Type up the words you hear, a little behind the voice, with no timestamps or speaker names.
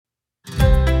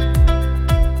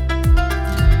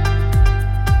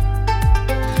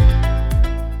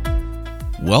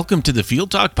Welcome to the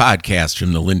Field Talk Podcast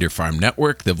from the Linder Farm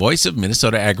Network, the voice of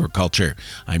Minnesota agriculture.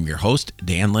 I'm your host,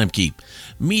 Dan Lemke.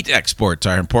 Meat exports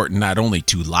are important not only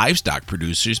to livestock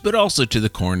producers, but also to the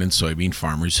corn and soybean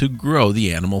farmers who grow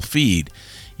the animal feed.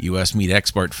 U.S. Meat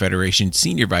Export Federation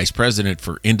Senior Vice President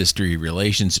for Industry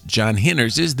Relations, John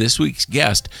Hinners, is this week's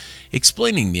guest,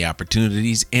 explaining the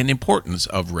opportunities and importance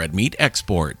of red meat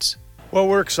exports. Well,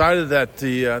 we're excited that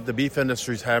the beef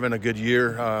industry is having a good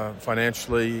year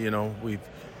financially. You know, we've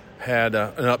had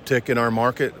an uptick in our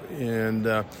market, and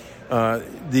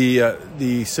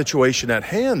the situation at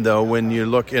hand, though, when you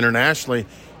look internationally,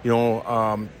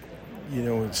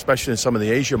 especially in some of the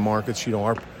Asian markets,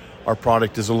 our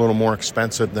product is a little more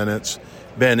expensive than it's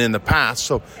been in the past.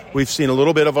 So we've seen a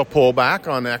little bit of a pullback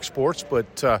on exports,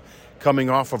 but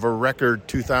coming off of a record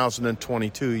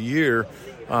 2022 year.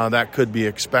 That could be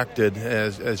expected,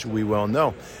 as we well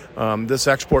know. This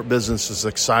export business is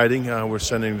exciting. We're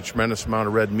sending a tremendous amount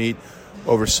of red meat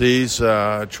overseas,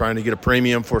 trying to get a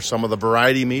premium for some of the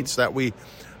variety meats that we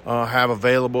have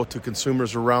available to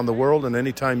consumers around the world. And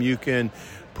anytime you can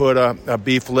put a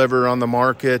beef liver on the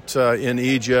market in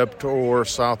Egypt or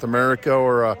South America,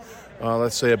 or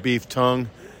let's say a beef tongue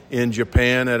in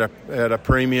Japan at a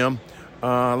premium,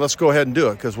 let's go ahead and do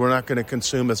it, because we're not going to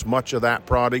consume as much of that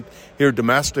product here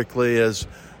domestically as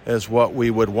what we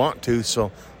would want to.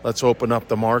 So let's open up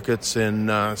the markets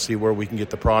and see where we can get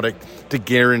the product to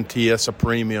guarantee us a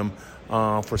premium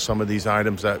for some of these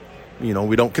items that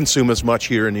we don't consume as much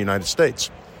here in the United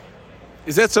States.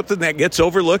 Is that something that gets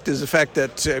overlooked? Is the fact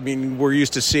that we're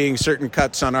used to seeing certain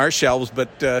cuts on our shelves,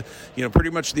 but pretty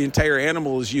much the entire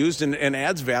animal is used and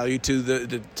adds value to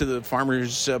the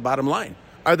farmer's bottom line.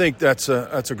 I think that's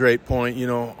a great point.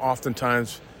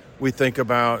 Oftentimes we think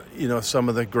about, some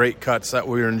of the great cuts that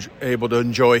we're able to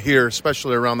enjoy here,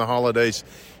 especially around the holidays,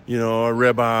 a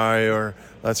ribeye, or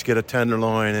let's get a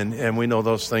tenderloin, and we know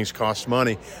those things cost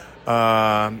money,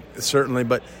 certainly.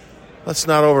 But let's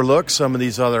not overlook some of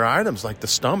these other items like the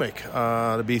stomach,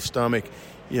 the beef stomach.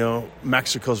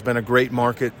 Mexico's been a great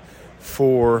market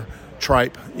for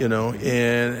tripe,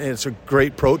 and it's a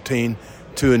great protein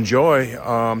to enjoy.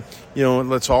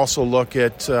 Let's also look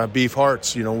at beef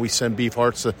hearts. We send beef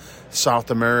hearts to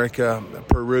South America.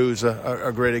 Peru's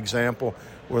a great example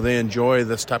where they enjoy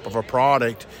this type of a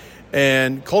product.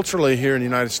 And culturally here in the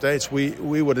United States,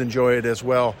 we would enjoy it as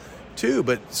well too,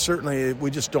 but certainly we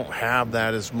just don't have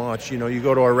that as much. You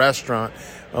go to a restaurant,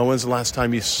 when's the last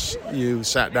time you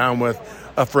sat down with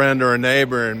a friend or a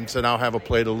neighbor and said, I'll have a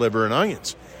plate of liver and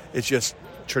onions? It's just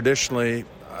traditionally,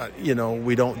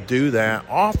 we don't do that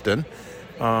often.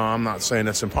 I'm not saying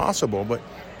it's impossible, but,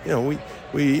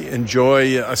 we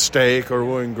enjoy a steak, or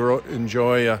we'll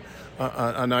enjoy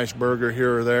a nice burger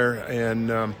here or there.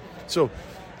 And so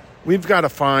we've got to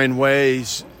find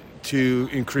ways to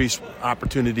increase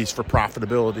opportunities for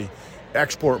profitability.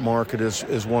 Export market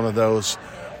is one of those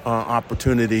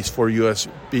opportunities for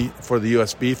the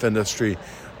U.S. beef industry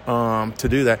to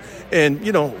do that. And,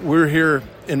 we're here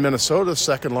in Minnesota,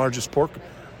 second largest pork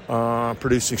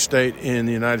producing state in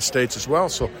the United States as well.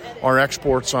 So our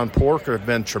exports on pork have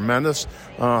been tremendous.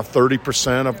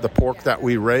 30% of the pork that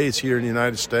we raise here in the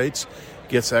United States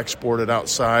gets exported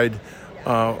outside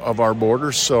of our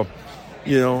borders. So,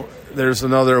 there's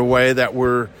another way that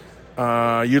we're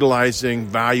utilizing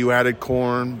value-added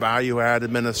corn,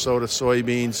 value-added Minnesota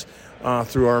soybeans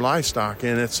through our livestock,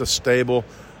 and it's a stable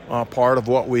part of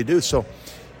what we do. So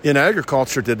in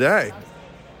agriculture today,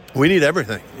 we need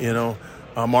everything,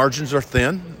 Margins are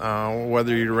thin,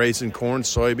 whether you're raising corn,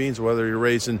 soybeans, whether you're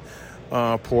raising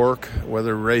pork, whether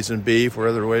you're raising beef,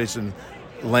 whether you're raising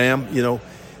lamb,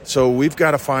 So we've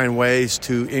got to find ways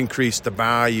to increase the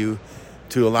value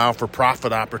to allow for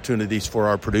profit opportunities for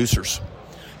our producers.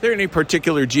 Are there any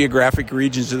particular geographic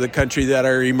regions of the country that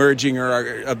are emerging,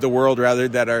 or of the world rather,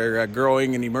 that are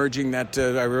growing and emerging that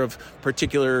are of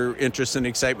particular interest and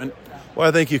excitement? Well,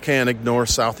 I think you can't ignore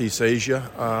Southeast Asia.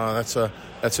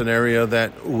 That's an area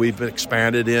that we've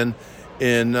expanded in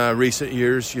recent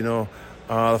years.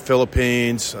 The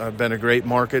Philippines have been a great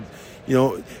market.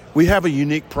 We have a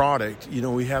unique product.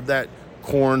 We have that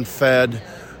corn-fed,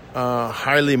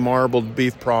 highly marbled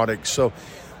beef product. So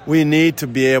we need to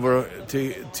be able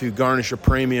to garnish a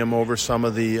premium over some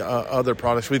of the other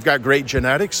products. We've got great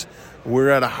genetics. We're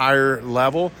at a higher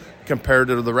level compared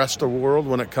to the rest of the world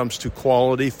when it comes to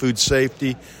quality, food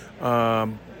safety.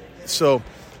 So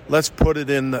let's put it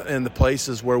in the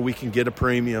places where we can get a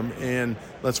premium, and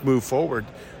let's move forward.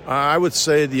 I would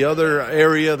say the other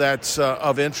area that's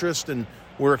of interest and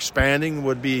we're expanding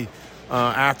would be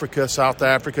Africa, South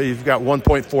Africa. You've got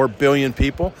 1.4 billion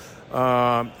people,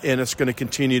 and it's going to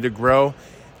continue to grow.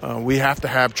 We have to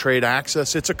have trade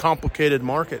access. It's a complicated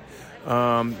market.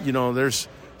 There's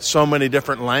so many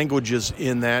different languages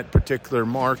in that particular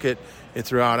market and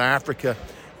throughout Africa.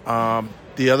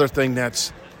 The other thing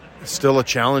that's still a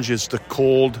challenge is the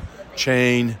cold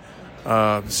chain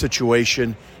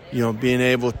situation. Being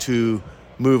able to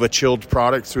move a chilled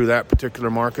product through that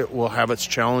particular market will have its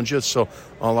challenges. So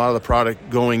a lot of the product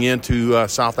going into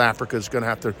South Africa is going to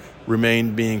have to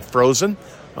remain being frozen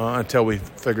until we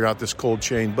figure out this cold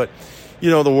chain. But,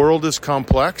 the world is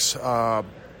complex.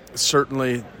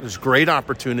 Certainly there's great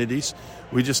opportunities.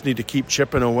 We just need to keep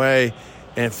chipping away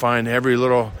and find every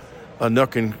little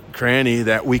nook and cranny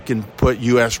that we can put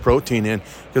U.S. protein in,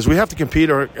 because we have to compete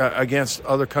against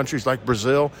other countries like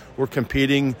Brazil. We're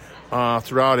competing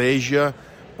throughout Asia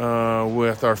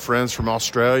with our friends from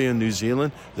Australia and New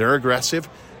Zealand. They're aggressive.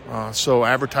 So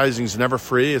advertising is never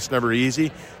free. It's never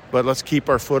easy. But let's keep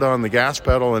our foot on the gas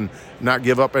pedal and not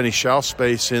give up any shelf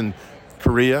space in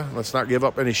Korea. Let's not give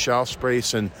up any shelf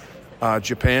space in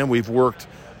Japan. We've worked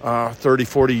 30,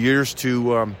 40 years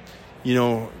to,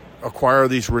 acquire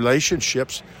these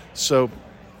relationships. So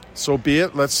be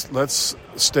it. Let's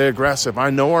stay aggressive.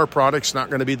 I know our product's not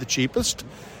going to be the cheapest,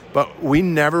 but we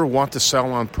never want to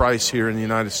sell on price here in the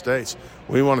United States.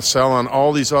 We want to sell on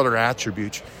all these other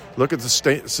attributes. Look at the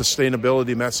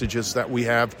sustainability messages that we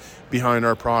have behind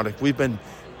our product. We've been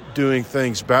doing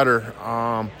things better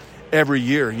every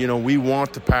year. We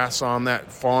want to pass on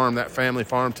that family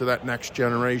farm to that next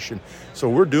generation. So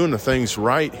we're doing the things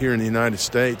right here in the United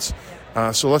States.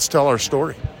 So let's tell our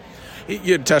story.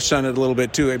 You touched on it a little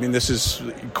bit too. I mean, this is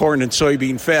corn and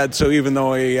soybean fed. So even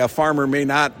though a farmer may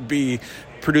not be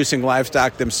producing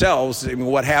livestock themselves, I mean,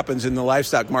 what happens in the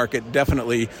livestock market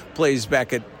definitely plays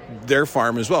back at their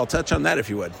farm as well. Touch on that if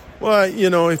you would. Well,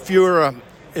 if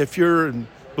you're in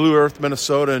Blue Earth,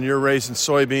 Minnesota, and you're raising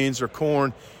soybeans or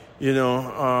corn,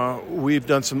 we've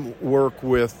done some work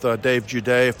with Dave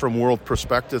Juday from World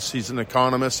Perspectives. He's an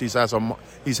economist. He's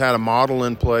had a model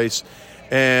in place,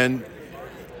 and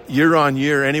year on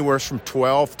year, anywhere from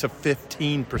 12 to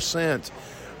 15%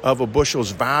 of a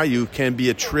bushel's value can be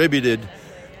attributed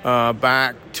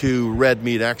back to red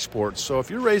meat exports. So if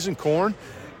you're raising corn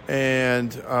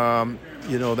and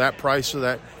that price of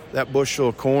that bushel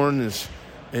of corn is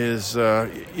close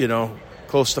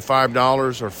to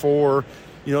 $5 or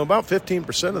 $4, about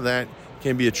 15% of that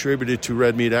can be attributed to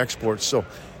red meat exports. So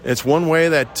it's one way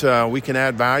that we can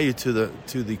add value to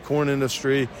the corn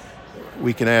industry.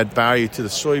 We can add value to the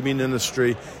soybean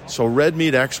industry. So red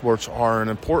meat exports are an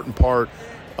important part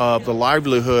of the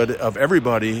livelihood of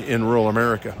everybody in rural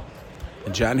America.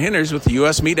 And John Henners with the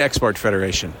U.S. Meat Export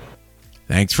Federation.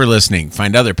 Thanks for listening.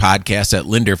 Find other podcasts at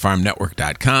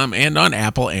linderfarmnetwork.com and on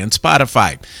Apple and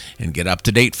Spotify. And get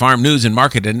up-to-date farm news and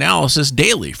market analysis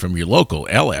daily from your local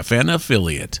LFN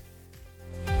affiliate.